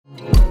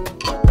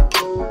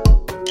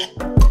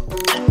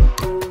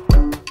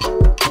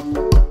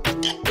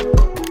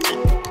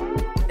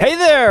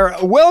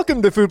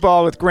Welcome to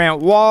Football with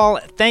Grant Wahl.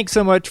 Thanks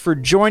so much for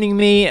joining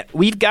me.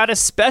 We've got a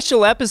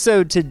special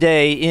episode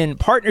today in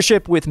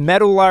partnership with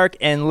Meadowlark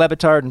and Le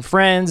Batard and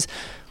Friends,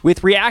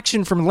 with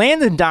reaction from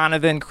Landon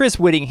Donovan, Chris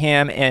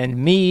Whittingham, and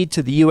me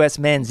to the U.S.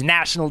 men's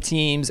national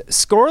team's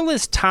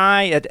scoreless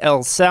tie at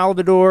El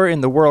Salvador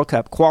in the World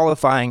Cup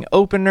qualifying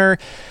opener.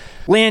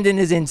 Landon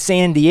is in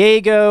San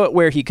Diego,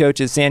 where he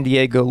coaches San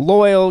Diego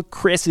Loyal.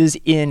 Chris is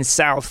in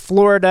South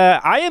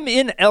Florida. I am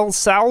in El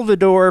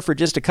Salvador for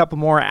just a couple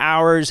more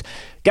hours.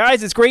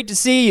 Guys, it's great to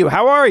see you.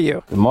 How are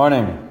you? Good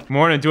morning. Good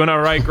morning. Doing all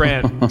right,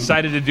 Grant.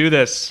 Excited to do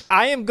this.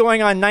 I am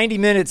going on 90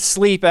 minutes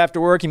sleep after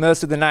working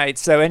most of the night,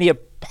 so any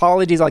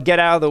apologies I'll get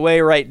out of the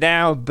way right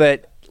now,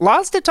 but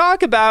lots to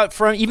talk about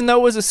from even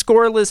though it was a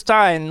scoreless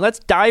tie. And let's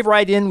dive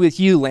right in with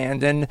you,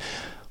 Landon.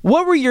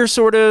 What were your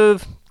sort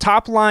of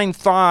top-line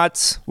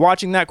thoughts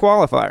watching that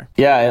qualifier?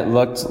 Yeah, it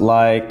looked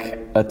like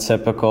a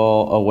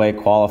typical away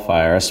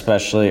qualifier,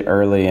 especially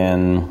early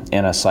in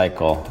a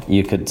cycle.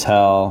 You could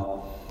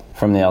tell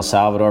from the El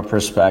Salvador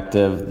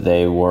perspective,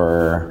 they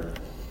were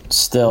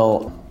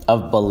still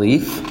of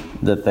belief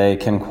that they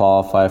can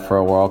qualify for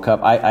a World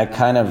Cup. I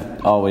kind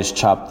of always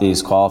chop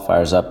these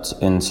qualifiers up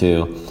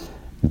into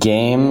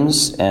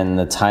games and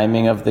the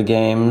timing of the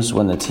games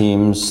when the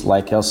teams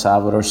like El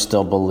Salvador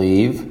still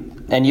believe.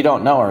 And you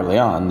don't know early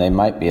on, they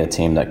might be a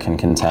team that can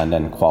contend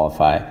and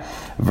qualify,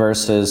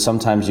 versus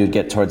sometimes you'd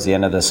get towards the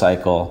end of the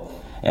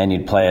cycle and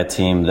you'd play a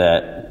team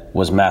that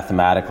was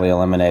mathematically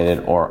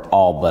eliminated or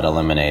all but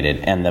eliminated,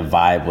 and the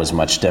vibe was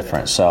much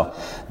different. So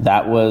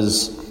that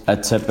was a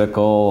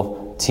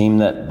typical team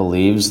that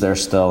believes they're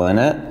still in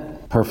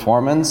it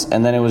performance.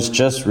 And then it was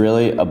just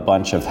really a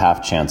bunch of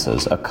half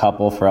chances, a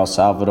couple for El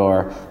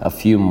Salvador, a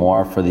few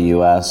more for the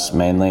U.S.,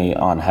 mainly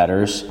on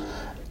headers,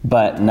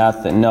 but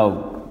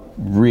no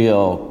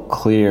real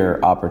clear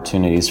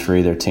opportunities for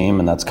either team,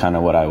 and that's kind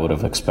of what I would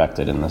have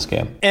expected in this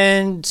game.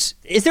 And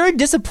is there a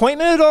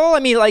disappointment at all?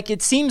 I mean,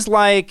 it seems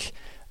like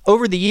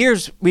over the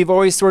years we've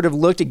always sort of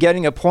looked at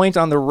getting a point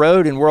on the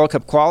road in World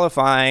Cup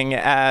qualifying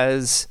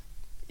as,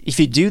 if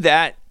you do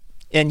that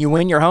and you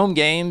win your home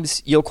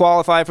games, you'll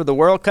qualify for the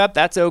World Cup.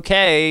 That's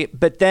okay.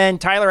 But then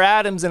Tyler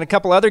Adams and a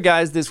couple other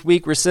guys this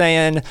week were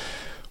saying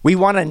we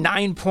want a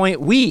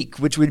 9-point week,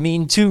 which would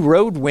mean 2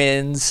 road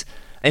wins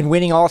and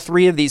winning all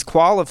 3 of these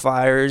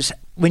qualifiers.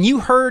 When you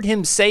heard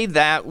him say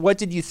that, what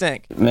did you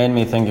think? It made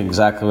me think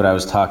exactly what I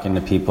was talking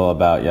to people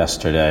about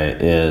yesterday,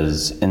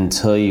 is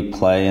until you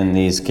play in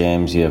these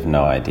games, you have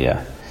no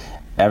idea.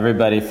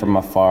 Everybody from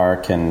afar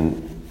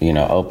can,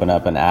 open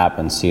up an app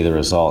and see the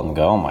result and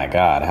go, oh my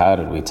God, how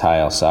did we tie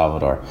El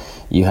Salvador?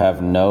 You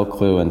have no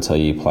clue until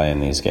you play in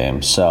these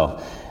games.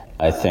 So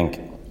I think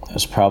it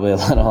was probably a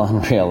little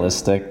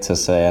unrealistic to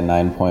say a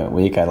 9-point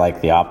week. I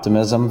like the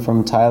optimism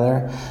from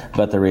Tyler,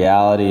 but the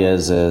reality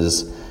is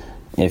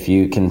if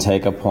you can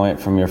take a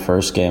point from your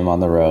first game on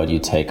the road, you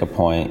take a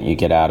point, you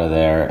get out of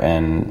there,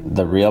 and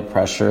the real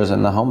pressure is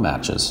in the home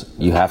matches.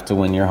 You have to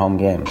win your home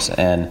games,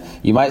 and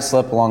you might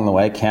slip along the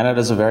way.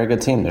 Canada's a very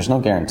good team. There's no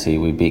guarantee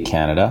we beat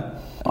Canada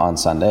on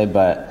Sunday,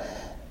 but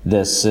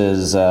this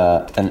is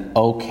an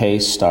okay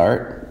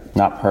start.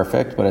 Not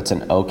perfect, but it's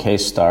an okay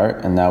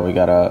start, and now we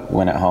got to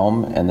win at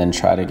home and then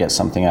try to get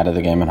something out of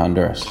the game in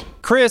Honduras.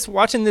 Chris,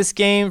 watching this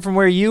game from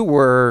where you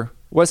were,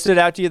 what stood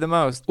out to you the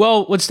most?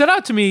 Well, what stood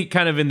out to me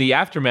kind of in the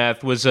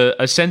aftermath was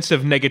a sense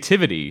of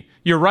negativity.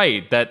 You're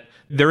right, that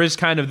there is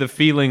kind of the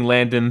feeling,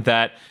 Landon,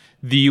 that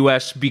the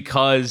U.S.,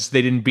 because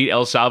they didn't beat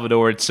El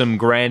Salvador, it's some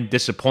grand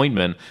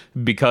disappointment,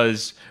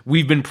 because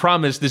we've been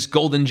promised this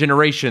golden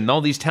generation.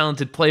 All these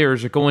talented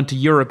players are going to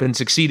Europe and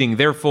succeeding.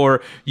 Therefore,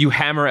 you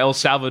hammer El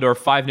Salvador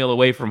 5-0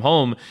 away from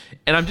home.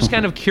 And I'm just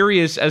kind of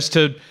curious as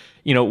to,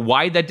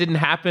 why that didn't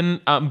happen,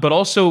 but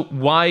also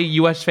why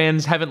U.S.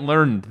 fans haven't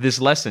learned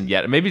this lesson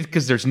yet. Maybe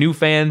because there's new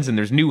fans and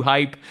there's new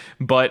hype,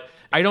 but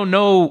I don't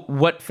know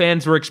what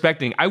fans were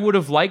expecting. I would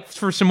have liked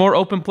for some more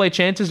open play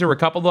chances. There were a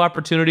couple of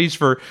opportunities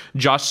for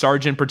Josh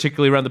Sargent,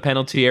 particularly around the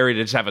penalty area,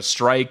 to just have a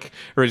strike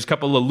or just a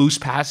couple of loose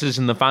passes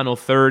in the final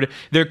third.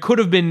 There could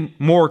have been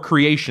more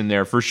creation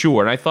there for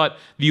sure. And I thought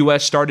the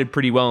U.S. started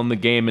pretty well in the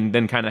game and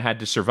then kind of had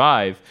to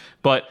survive.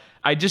 But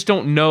I just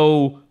don't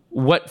know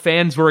what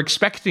fans were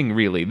expecting,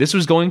 really. This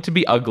was going to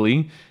be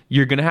ugly.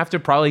 You're going to have to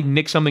probably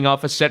nick something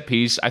off a set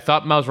piece. I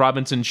thought Miles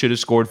Robinson should have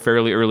scored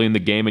fairly early in the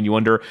game, and you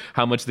wonder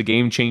how much the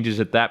game changes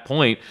at that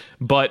point.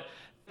 But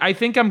I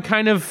think I'm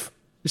kind of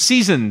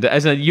seasoned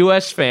as a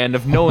U.S. fan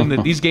of knowing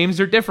that these games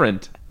are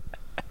different.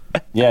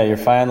 Yeah, you're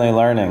finally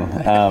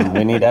learning.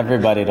 We need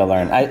everybody to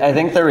learn. I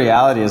think the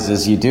reality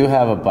is you do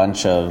have a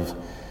bunch of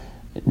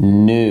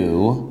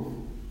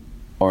new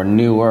or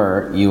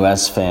newer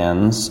U.S.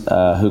 fans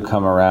who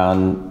come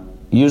around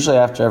usually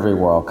after every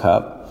World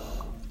Cup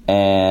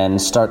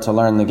and start to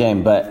learn the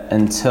game. But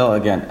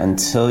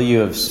until you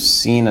have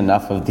seen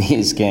enough of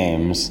these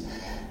games,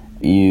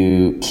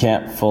 you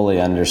can't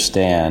fully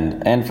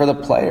understand. And for the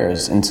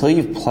players, until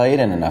you've played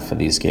in enough of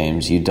these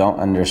games, you don't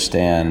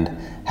understand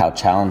how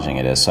challenging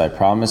it is. So I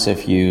promise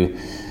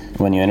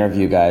when you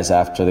interview guys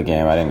after the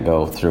game, I didn't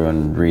go through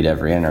and read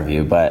every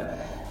interview, but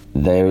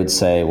they would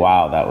say,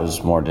 wow, that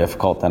was more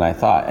difficult than I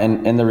thought.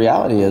 And the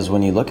reality is,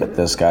 when you look at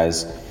this,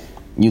 guys,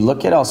 you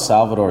look at El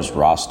Salvador's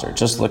roster,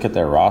 just look at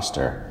their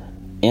roster.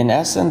 In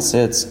essence,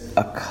 it's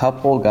a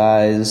couple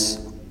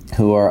guys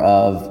who are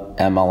of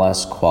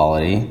MLS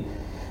quality,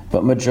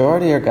 but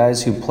majority are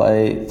guys who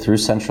play through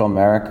Central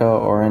America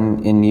or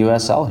in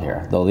USL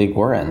here, the league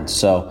we're in.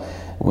 So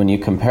when you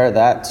compare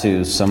that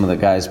to some of the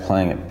guys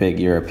playing at big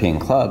European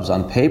clubs,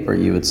 on paper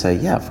you would say,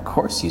 yeah, of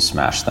course you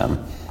smash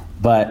them.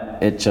 But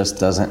it just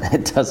doesn't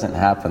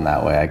happen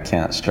that way. I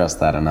can't stress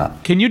that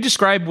enough. Can you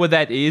describe what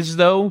that is,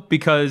 though?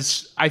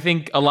 Because I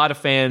think a lot of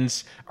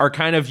fans are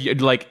kind of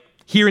like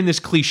hearing this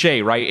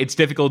cliche, right? It's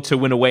difficult to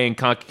win away in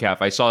CONCACAF.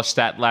 I saw a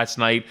stat last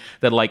night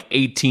that like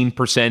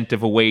 18%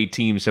 of away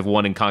teams have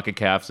won in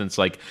CONCACAF since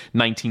like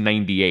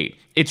 1998.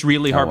 It's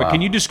really hard. Oh, wow. But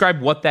can you describe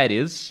what that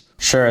is?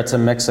 Sure, it's a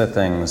mix of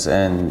things,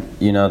 and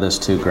you know this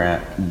too,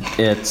 Grant.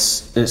 It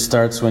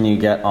starts when you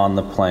get on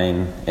the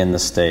plane in the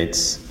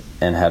States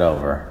and head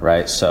over,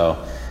 right?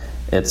 So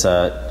it's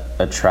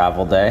a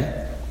travel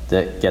day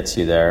that gets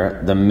you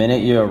there. The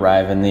minute you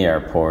arrive in the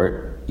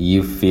airport,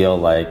 you feel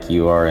like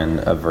you are in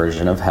a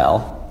version of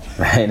hell,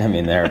 right? I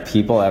mean, there are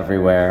people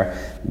everywhere.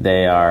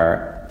 They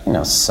are,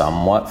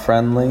 somewhat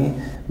friendly,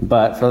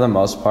 but for the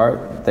most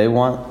part,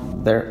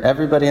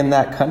 everybody in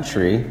that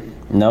country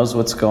knows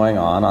what's going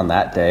on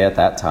that day at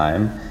that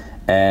time,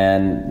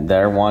 and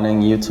they're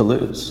wanting you to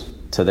lose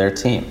to their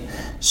team.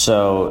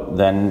 So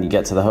then you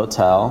get to the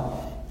hotel,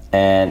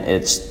 and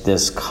it's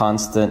this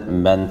constant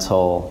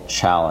mental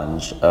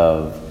challenge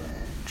of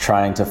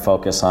trying to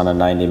focus on a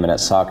 90-minute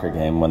soccer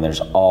game when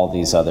there's all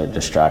these other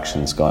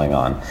distractions going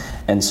on.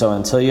 And so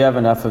until you have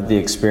enough of the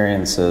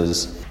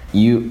experiences,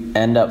 you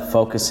end up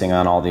focusing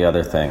on all the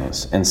other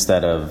things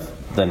instead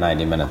of the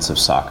 90 minutes of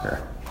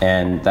soccer.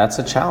 And that's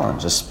a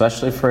challenge,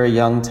 especially for a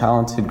young,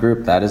 talented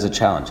group. That is a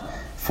challenge.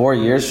 4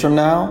 years from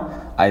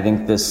now, I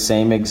think this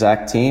same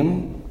exact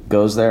team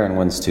goes there and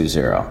wins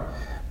 2-0.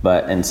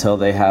 But until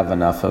they have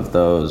enough of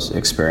those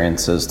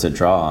experiences to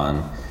draw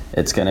on,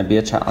 it's going to be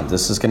a challenge.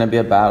 This is going to be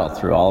a battle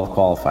through all of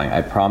qualifying.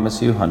 I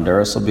promise you,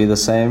 Honduras will be the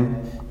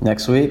same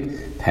next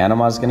week.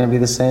 Panama's going to be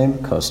the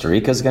same. Costa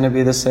Rica's going to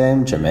be the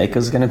same.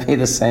 Jamaica's going to be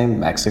the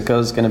same.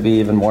 Mexico's going to be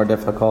even more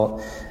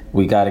difficult.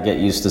 We got to get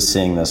used to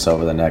seeing this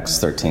over the next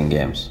 13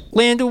 games.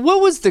 Landon,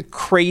 what was the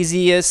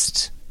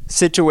craziest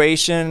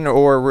situation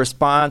or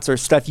response or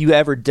stuff you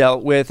ever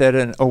dealt with at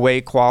an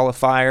away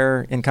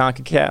qualifier in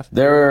CONCACAF?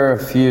 There were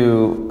a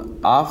few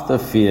off the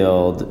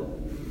field.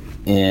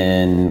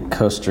 In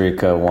Costa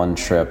Rica, one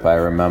trip, I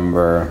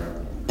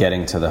remember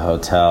getting to the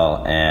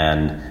hotel,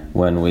 and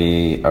when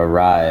we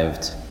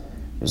arrived,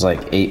 it was like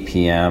 8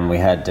 p.m. We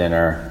had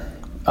dinner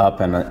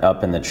up in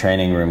the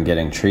training room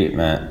getting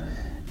treatment,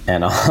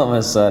 and all of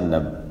a sudden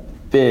a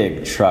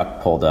big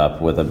truck pulled up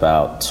with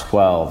about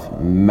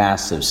 12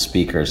 massive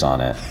speakers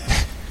on it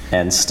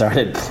and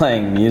started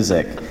playing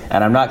music.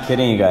 And I'm not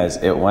kidding you guys,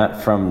 it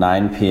went from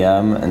 9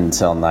 p.m.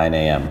 until 9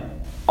 a.m.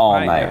 all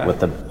night with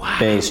the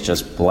bass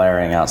just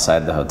blaring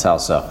outside the hotel.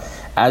 So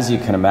as you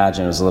can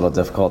imagine, it was a little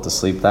difficult to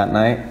sleep that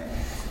night.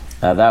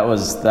 That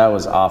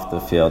was off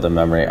the field, a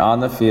memory. On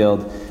the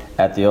field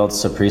at the old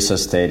Saprissa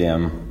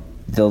Stadium,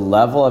 the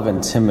level of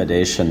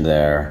intimidation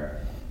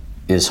there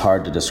is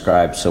hard to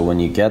describe. So when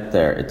you get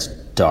there, it's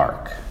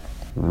dark,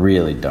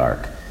 really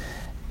dark.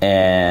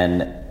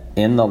 And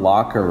in the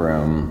locker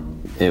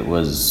room, it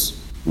was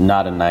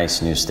not a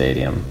nice new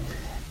stadium.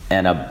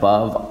 And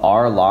above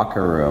our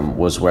locker room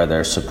was where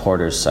their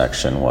supporters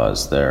section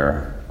was,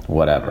 their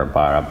whatever,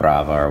 Barra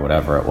Brava or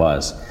whatever it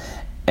was.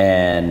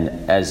 And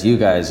as you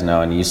guys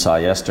know, and you saw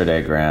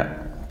yesterday,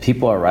 Grant,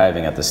 people are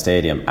arriving at the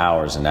stadium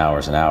hours and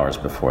hours and hours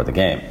before the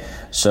game.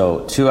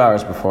 So 2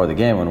 hours before the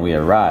game when we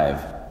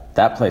arrived,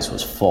 that place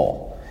was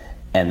full.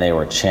 And they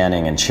were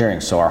chanting and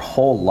cheering. So our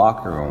whole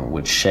locker room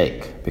would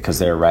shake because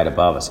they were right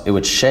above us. It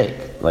would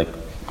shake, like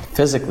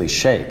physically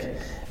shake.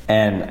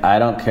 And I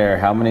don't care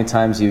how many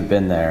times you've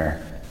been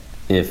there,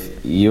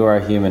 if you are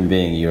a human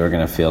being, you are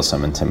going to feel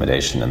some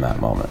intimidation in that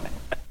moment.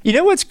 You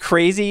know what's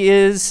crazy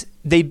is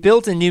they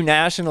built a new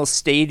national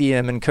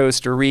stadium in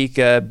Costa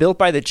Rica, built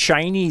by the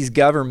Chinese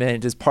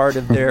government as part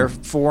of their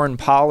foreign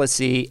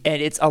policy,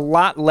 and it's a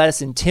lot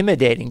less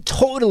intimidating,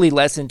 totally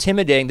less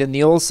intimidating than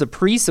the old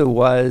Saprissa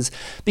was,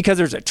 because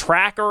there's a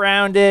track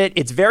around it.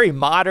 It's very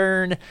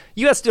modern.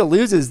 U.S. still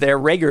loses there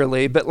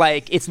regularly, but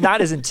it's not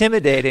as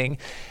intimidating.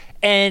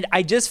 And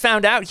I just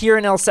found out here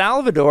in El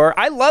Salvador,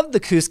 I love the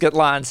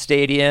Cuscatlán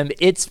Stadium.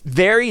 It's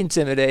very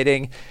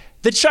intimidating.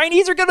 The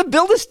Chinese are going to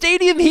build a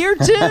stadium here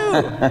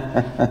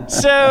too.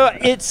 So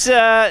it's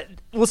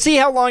we'll see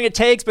how long it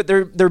takes, but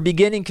they're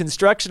beginning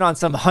construction on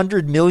some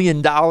 $100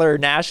 million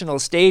national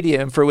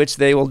stadium for which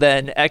they will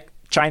then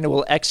China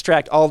will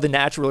extract all the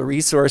natural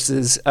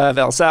resources of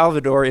El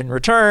Salvador in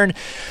return.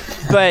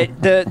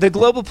 But the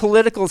global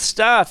political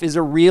stuff is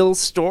a real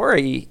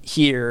story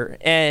here,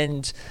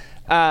 and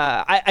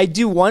I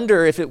do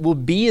wonder if it will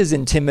be as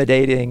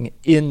intimidating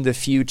in the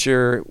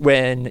future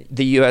when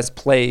the U.S.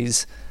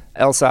 plays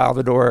El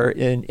Salvador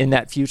in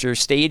that future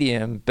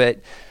stadium.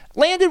 But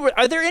Landon,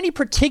 are there any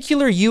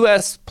particular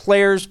U.S.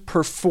 players'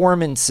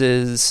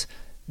 performances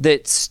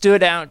that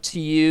stood out to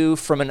you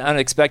from an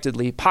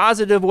unexpectedly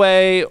positive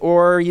way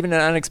or even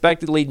an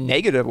unexpectedly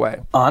negative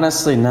way?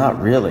 Honestly,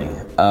 not really.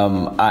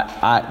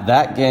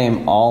 That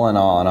game, all in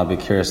all, and I'll be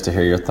curious to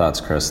hear your thoughts,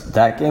 Chris,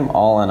 that game,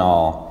 all in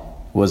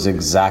all, was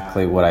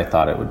exactly what I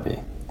thought it would be.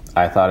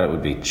 I thought it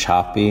would be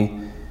choppy,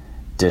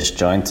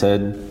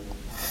 disjointed,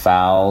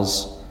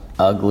 fouls,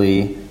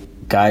 ugly,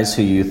 guys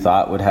who you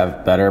thought would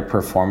have better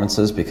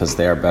performances because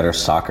they are better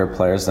soccer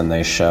players than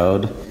they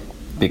showed,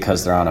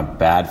 because they're on a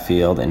bad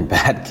field in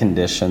bad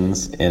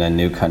conditions in a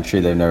new country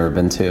they've never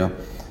been to.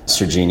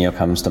 Serginho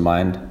comes to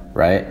mind,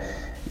 right?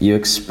 You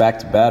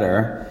expect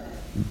better,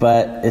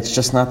 but it's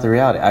just not the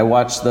reality. I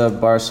watched the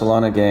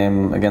Barcelona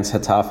game against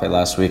Getafe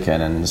last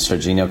weekend, and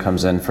Serginho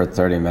comes in for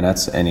 30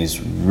 minutes, and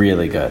he's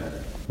really good,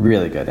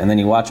 really good. And then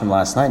you watch him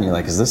last night, and you're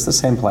like, is this the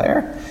same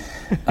player?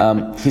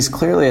 He's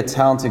clearly a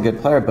talented, good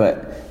player,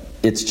 but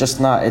it's just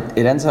not,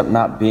 it ends up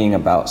not being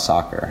about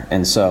soccer.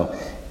 And so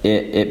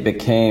it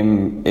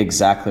became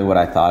exactly what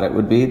I thought it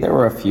would be. There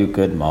were a few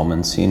good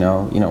moments, you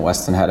know,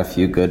 Weston had a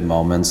few good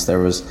moments.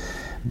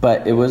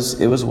 But it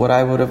was what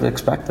I would have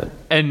expected.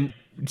 And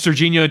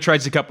Serginho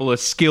tries a couple of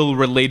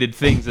skill-related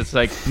things. It's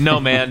like, no,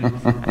 man,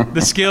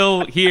 the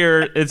skill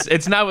here,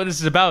 it's not what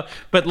this is about.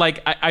 But,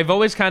 like, I've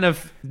always kind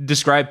of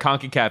described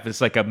CONCACAF as,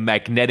 like, a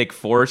magnetic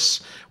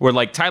force where,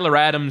 like, Tyler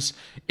Adams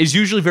is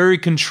usually very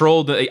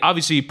controlled.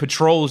 Obviously, he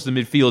patrols the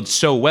midfield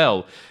so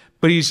well,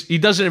 but he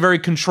does it in a very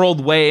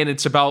controlled way, and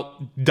it's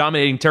about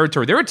dominating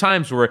territory. There were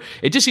times where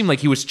it just seemed like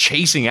he was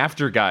chasing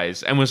after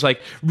guys and was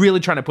like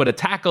really trying to put a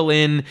tackle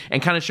in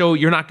and kind of show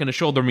you're not going to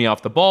shoulder me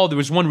off the ball. There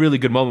was one really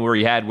good moment where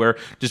he had where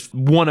just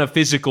won a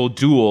physical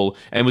duel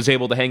and was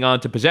able to hang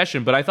on to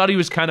possession. But I thought he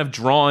was kind of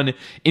drawn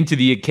into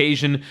the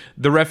occasion.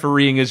 The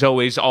refereeing is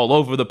always all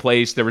over the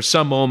place. There were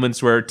some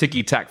moments where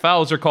ticky-tack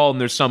fouls are called,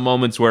 and there's some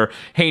moments where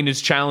heinous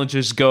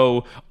challenges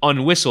go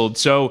unwhistled.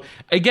 So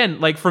again,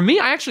 like for me,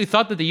 I actually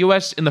thought that the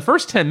U.S. in the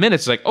first 10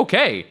 minutes, like,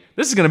 okay,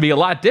 this is going to be a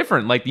lot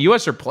different. Like, the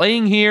U.S. are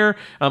playing here.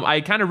 I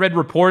kind of read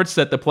reports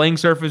that the playing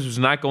surface was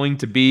not going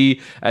to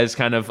be as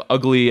kind of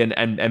ugly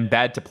and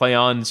bad to play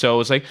on. So it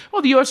was like,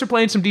 well, the U.S. are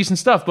playing some decent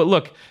stuff. But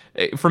look,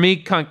 for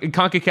me,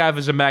 CONCACAF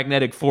is a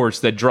magnetic force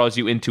that draws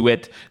you into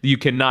it. You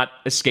cannot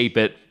escape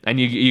it. And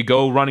you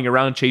go running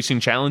around chasing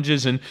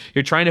challenges, and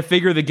you're trying to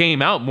figure the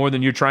game out more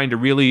than you're trying to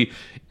really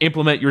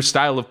implement your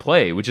style of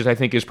play, which is, I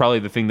think, is probably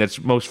the thing that's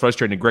most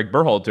frustrating to Greg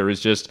Berhalter is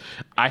just,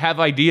 I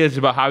have ideas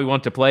about how we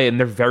want to play, and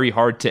they're very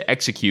hard to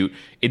execute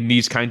in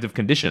these kinds of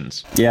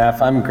conditions. Yeah,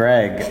 if I'm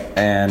Greg,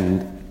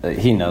 and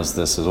he knows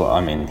this as well,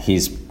 I mean,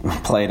 he's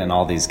played in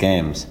all these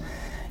games,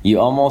 you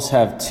almost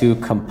have two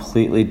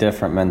completely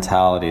different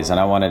mentalities, and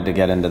I wanted to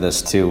get into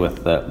this too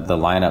with the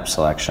lineup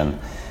selection.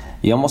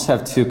 You almost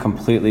have two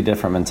completely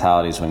different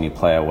mentalities when you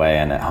play away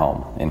and at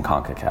home in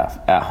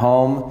CONCACAF. At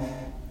home,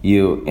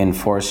 you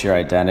enforce your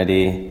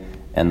identity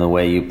and the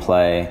way you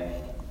play,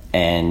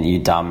 and you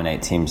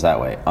dominate teams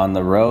that way. On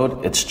the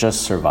road, it's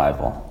just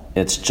survival.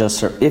 It's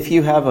just, if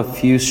you have a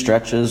few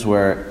stretches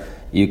where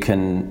you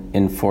can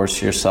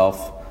enforce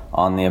yourself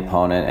on the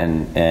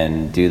opponent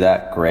and do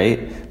that,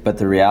 great. But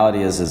the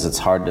reality is it's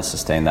hard to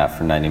sustain that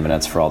for 90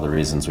 minutes for all the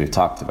reasons we've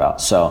talked about.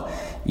 So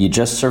you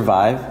just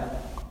survive.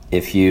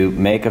 If you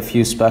make a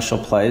few special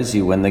plays,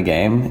 you win the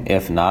game.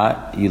 If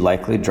not, you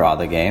likely draw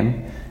the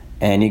game.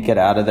 And you get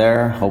out of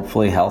there,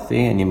 hopefully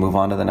healthy, and you move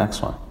on to the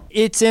next one.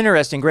 It's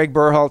interesting. Greg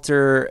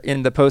Berhalter,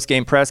 in the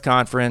post-game press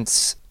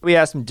conference, we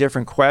asked him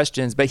different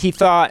questions, but he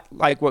thought,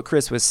 like what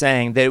Chris was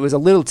saying, that it was a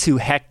little too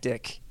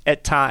hectic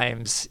at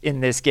times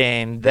in this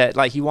game, that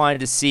like he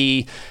wanted to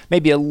see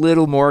maybe a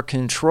little more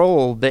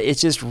control, but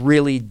it's just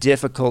really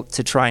difficult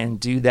to try and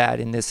do that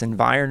in this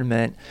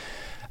environment.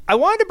 I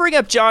wanted to bring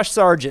up Josh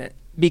Sargent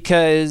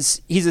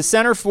because he's a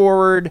center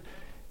forward.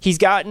 He's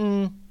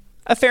gotten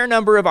a fair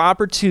number of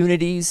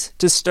opportunities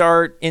to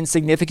start in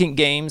significant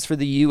games for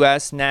the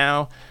U.S.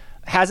 now.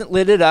 Hasn't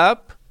lit it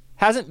up,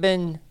 hasn't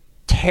been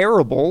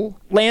terrible.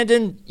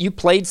 Landon, you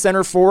played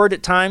center forward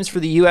at times for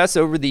the U.S.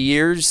 over the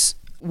years.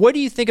 What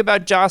do you think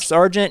about Josh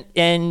Sargent,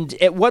 and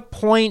at what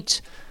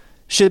point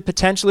should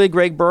potentially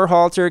Greg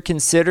Berhalter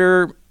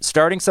consider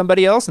starting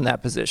somebody else in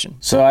that position?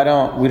 So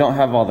we don't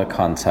have all the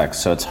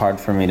context, so it's hard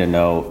for me to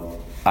know.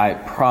 I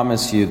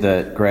promise you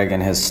that Greg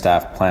and his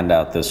staff planned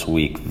out this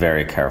week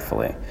very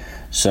carefully.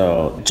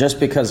 So just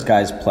because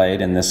guys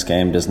played in this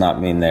game does not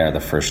mean they are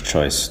the first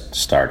choice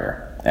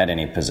starter at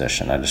any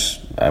position.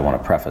 I want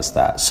to preface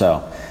that.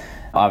 So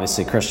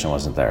obviously Christian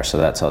wasn't there, so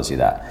that tells you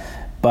that.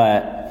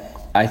 But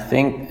I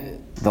think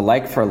the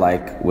like for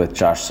like with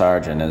Josh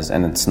Sargent is,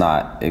 and it's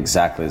not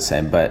exactly the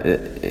same, but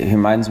it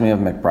reminds me of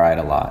McBride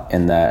a lot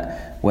in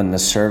that when the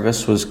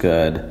service was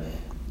good,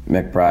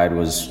 McBride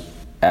was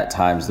at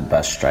times the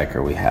best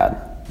striker we had,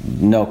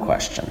 no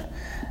question.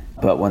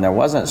 But when there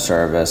wasn't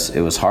service,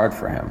 it was hard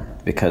for him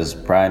because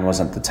Brian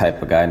wasn't the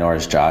type of guy, nor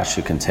is Josh,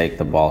 who can take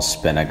the ball,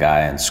 spin a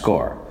guy, and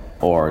score,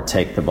 or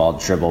take the ball,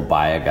 dribble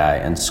by a guy,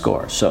 and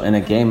score. So in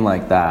a game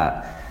like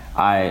that,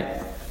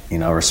 I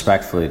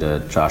respectfully to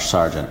Josh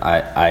Sargent,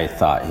 I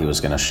thought he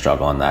was going to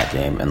struggle in that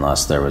game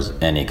unless there was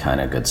any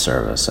kind of good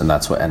service, and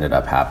that's what ended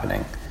up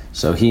happening.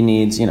 So he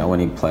needs, when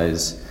he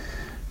plays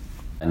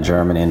in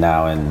Germany and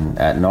now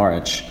at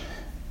Norwich,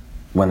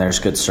 when there's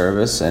good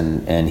service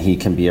and he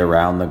can be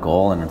around the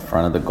goal and in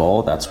front of the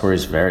goal, that's where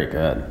he's very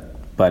good.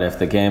 But if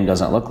the game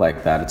doesn't look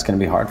like that, it's going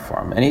to be hard for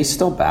him. And he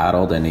still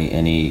battled and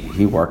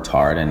he worked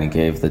hard and he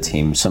gave the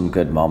team some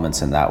good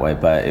moments in that way,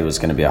 but it was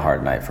going to be a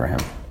hard night for him.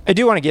 I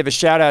do want to give a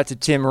shout out to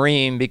Tim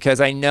Ream because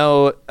I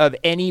know of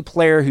any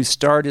player who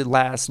started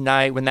last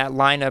night when that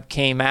lineup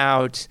came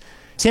out.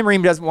 Tim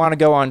Ream doesn't want to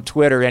go on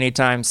Twitter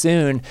anytime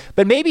soon,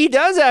 but maybe he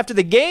does after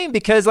the game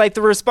because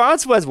the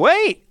response was,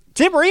 wait,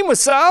 Tim Ream was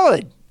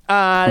solid.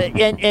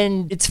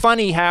 And it's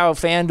funny how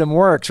fandom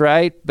works,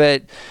 right?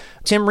 But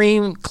Tim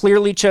Ream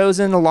clearly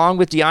chosen along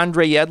with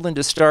DeAndre Yedlin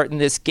to start in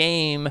this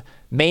game.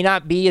 May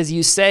not be, as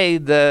you say,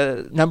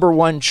 the number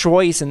one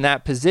choice in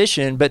that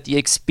position, but the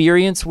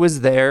experience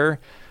was there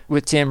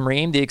with Tim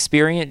Ream. The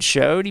experience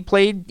showed. He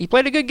played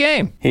a good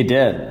game. He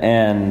did.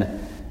 And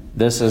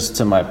this is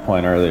to my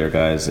point earlier,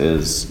 guys,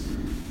 is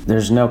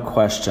there's no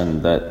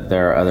question that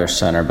there are other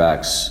center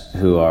backs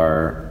who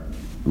are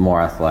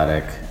more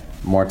athletic,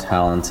 more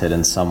talented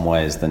in some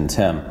ways than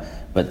Tim.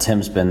 But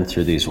Tim's been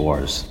through these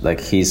wars.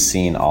 He's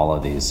seen all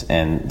of these.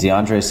 And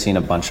DeAndre's seen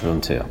a bunch of them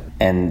too.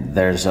 And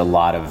there's a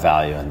lot of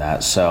value in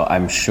that. So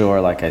I'm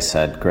sure, like I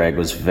said, Greg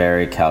was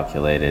very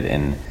calculated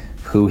in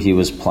who he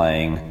was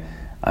playing.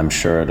 I'm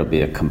sure it'll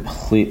be a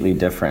completely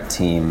different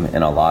team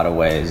in a lot of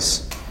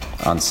ways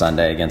on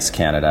Sunday against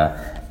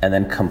Canada. And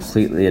then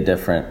completely a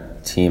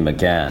different team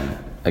again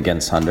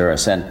against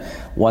Honduras. And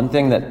one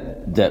thing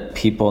that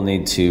people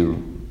need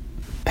to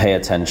pay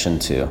attention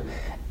to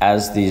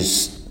as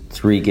these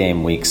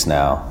 3-game weeks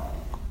now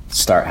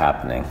start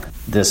happening.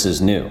 This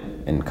is new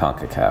in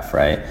CONCACAF,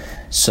 right?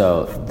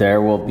 So there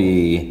will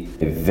be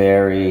a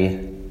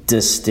very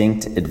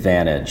distinct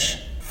advantage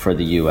for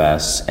the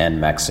U.S. and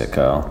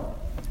Mexico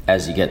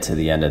as you get to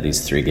the end of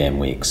these 3-game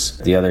weeks.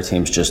 The other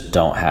teams just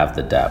don't have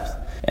the depth.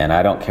 And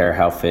I don't care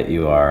how fit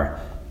you are,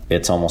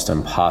 it's almost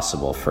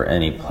impossible for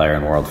any player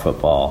in world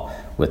football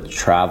with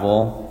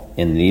travel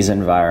in these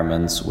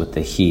environments with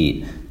the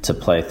heat to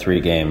play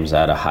 3 games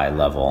at a high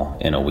level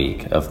in a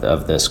week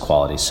of this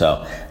quality.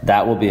 So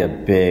that will be a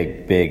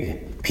big,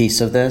 big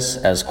piece of this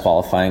as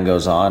qualifying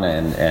goes on,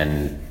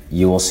 and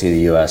you will see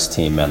the U.S.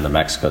 team and the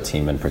Mexico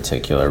team in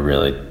particular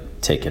really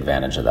take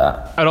advantage of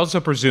that. I'd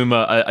also presume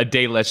a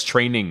day less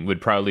training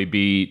would probably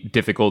be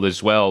difficult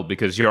as well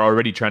because you're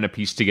already trying to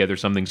piece together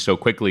something so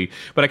quickly.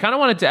 But I kind of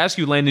wanted to ask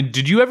you, Landon,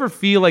 did you ever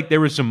feel like there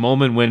was a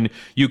moment when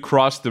you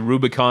crossed the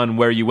Rubicon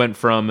where you went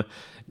from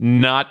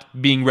not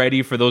being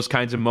ready for those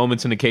kinds of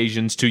moments and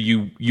occasions to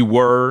you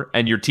were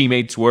and your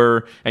teammates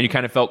were, and you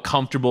kind of felt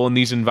comfortable in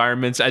these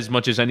environments as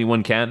much as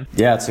anyone can?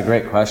 Yeah, it's a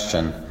great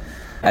question.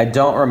 I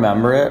don't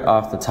remember it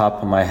off the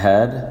top of my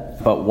head,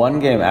 but one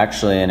game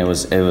actually, and it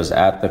was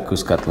at the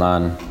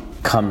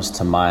Cuscatlan, comes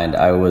to mind.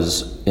 I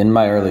was in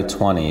my early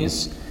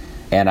 20s,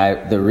 and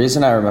the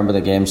reason I remember the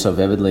game so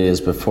vividly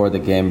is before the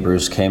game,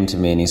 Bruce came to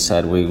me and he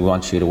said, "We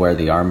want you to wear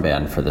the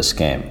armband for this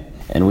game."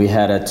 And we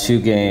had a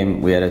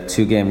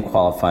two-game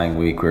qualifying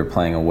week. We were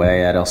playing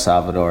away at El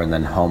Salvador and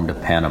then home to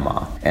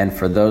Panama. And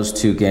for those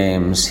 2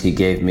 games, he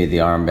gave me the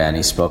armband.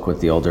 He spoke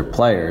with the older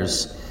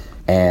players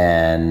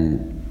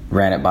and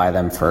ran it by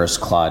them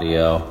first,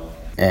 Claudio,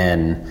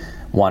 and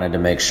wanted to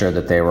make sure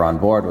that they were on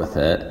board with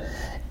it.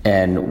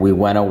 And we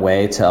went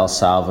away to El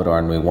Salvador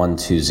and we won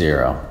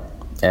 2-0.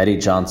 Eddie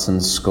Johnson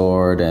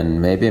scored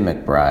and maybe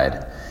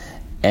McBride.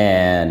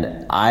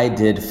 And I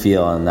did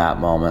feel in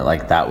that moment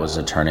like that was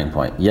a turning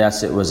point.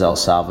 Yes, it was El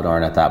Salvador,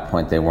 and at that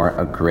point they weren't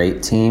a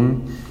great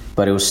team,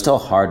 but it was still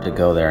hard to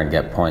go there and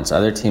get points.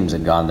 Other teams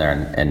had gone there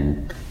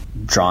and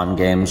drawn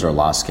games or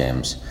lost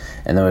games.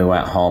 And then we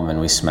went home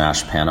and we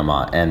smashed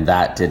Panama, and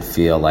that did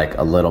feel like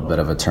a little bit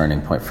of a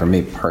turning point for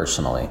me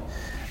personally.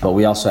 But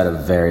we also had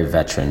a very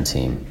veteran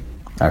team.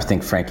 I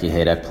think Frankie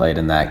Hayduk played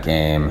in that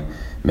game.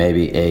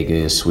 Maybe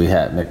Agus, we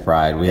had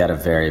McBride, we had a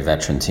very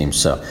veteran team.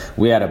 So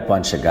we had a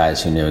bunch of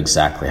guys who knew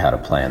exactly how to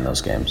play in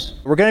those games.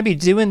 We're going to be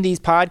doing these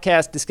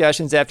podcast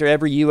discussions after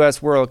every U.S.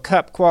 World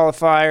Cup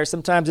qualifier.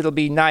 Sometimes it'll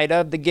be night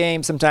of the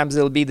game. Sometimes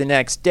it'll be the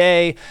next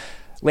day.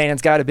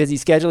 Landon's got a busy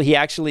schedule. He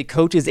actually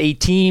coaches a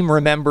team,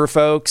 remember,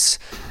 folks.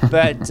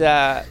 But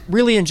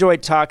really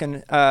enjoyed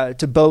talking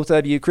to both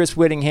of you, Chris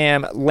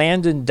Whittingham,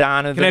 Landon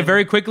Donovan. Can I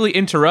very quickly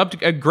interrupt?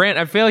 Grant,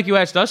 I feel like you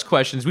asked us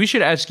questions. We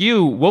should ask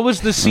you, what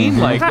was the scene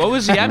like? What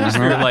was the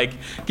atmosphere like?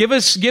 Give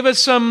us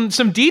some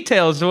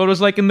details of what it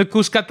was like in the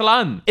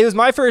Cuscatlan. It was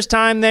my first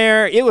time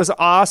there. It was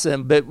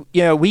awesome. But,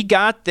 we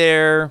got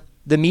there,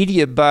 the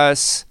media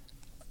bus,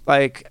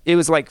 it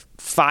was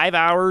 5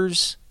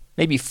 hours,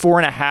 maybe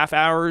 4.5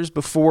 hours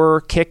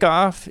before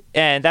kickoff.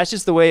 And that's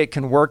just the way it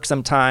can work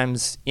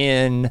sometimes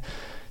in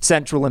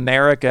Central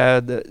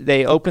America.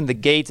 They opened the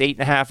gates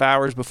 8.5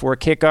 hours before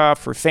kickoff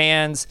for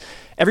fans.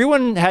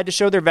 Everyone had to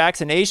show their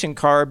vaccination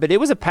card, but it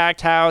was a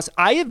packed house.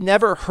 I have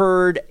never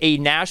heard a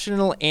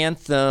national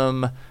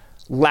anthem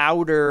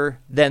louder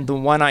than the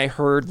one I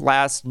heard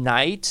last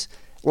night.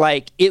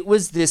 Like, it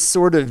was this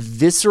sort of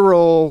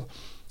visceral,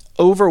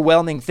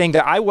 overwhelming thing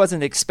that I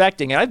wasn't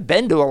expecting. And I've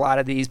been to a lot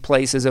of these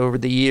places over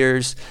the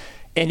years,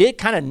 and it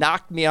kind of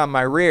knocked me on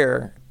my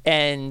rear.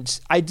 And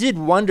I did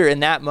wonder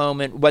in that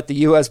moment what the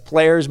U.S.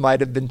 players might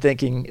have been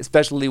thinking,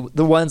 especially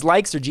the ones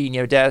like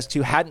Sergiño Dest,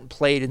 who hadn't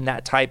played in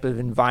that type of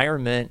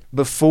environment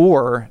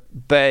before.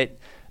 But,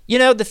 you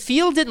know, the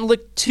field didn't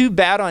look too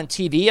bad on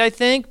TV, I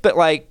think. But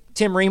like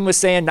Tim Ream was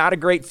saying, not a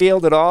great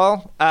field at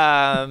all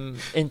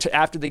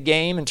after the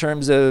game in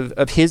terms of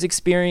his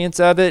experience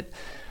of it.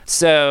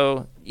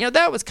 So, you know,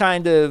 that was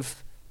kind of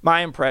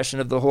my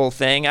impression of the whole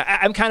thing.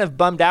 I'm kind of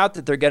bummed out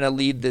that they're going to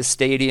leave this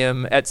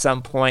stadium at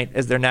some point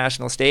as their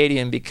national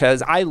stadium,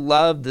 because I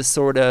love the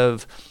sort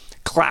of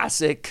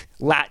classic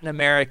Latin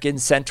American,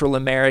 Central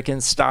American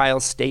style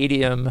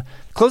stadium.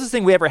 The closest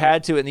thing we ever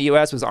had to it in the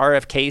U.S. was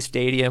RFK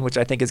Stadium, which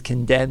I think is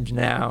condemned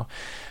now.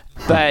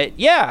 But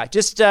yeah,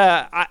 just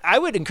I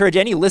would encourage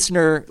any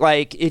listener,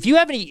 like, if you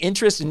have any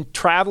interest in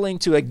traveling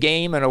to a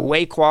game, an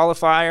away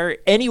qualifier,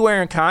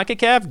 anywhere in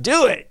CONCACAF,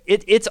 do it.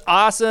 It's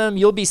awesome.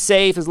 You'll be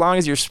safe as long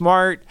as you're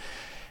smart.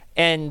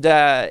 And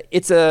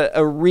it's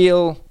a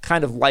real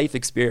kind of life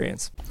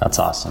experience. That's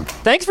awesome.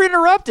 Thanks for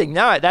interrupting.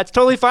 No, that's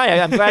totally fine.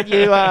 I'm glad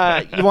you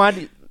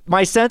want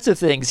my sense of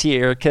things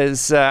here,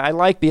 because I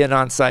like being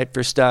on site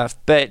for stuff.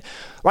 But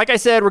like I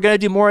said, we're going to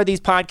do more of these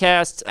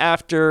podcasts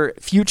after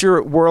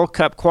future World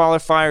Cup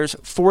qualifiers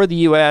for the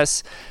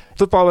U.S.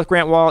 Football with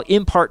Grant Wahl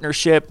in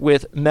partnership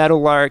with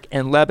Meadowlark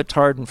and Le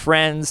Batard and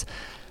Friends.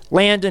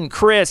 Landon,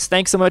 Chris,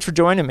 thanks so much for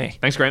joining me.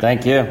 Thanks, Grant.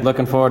 Thank you.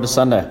 Looking forward to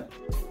Sunday.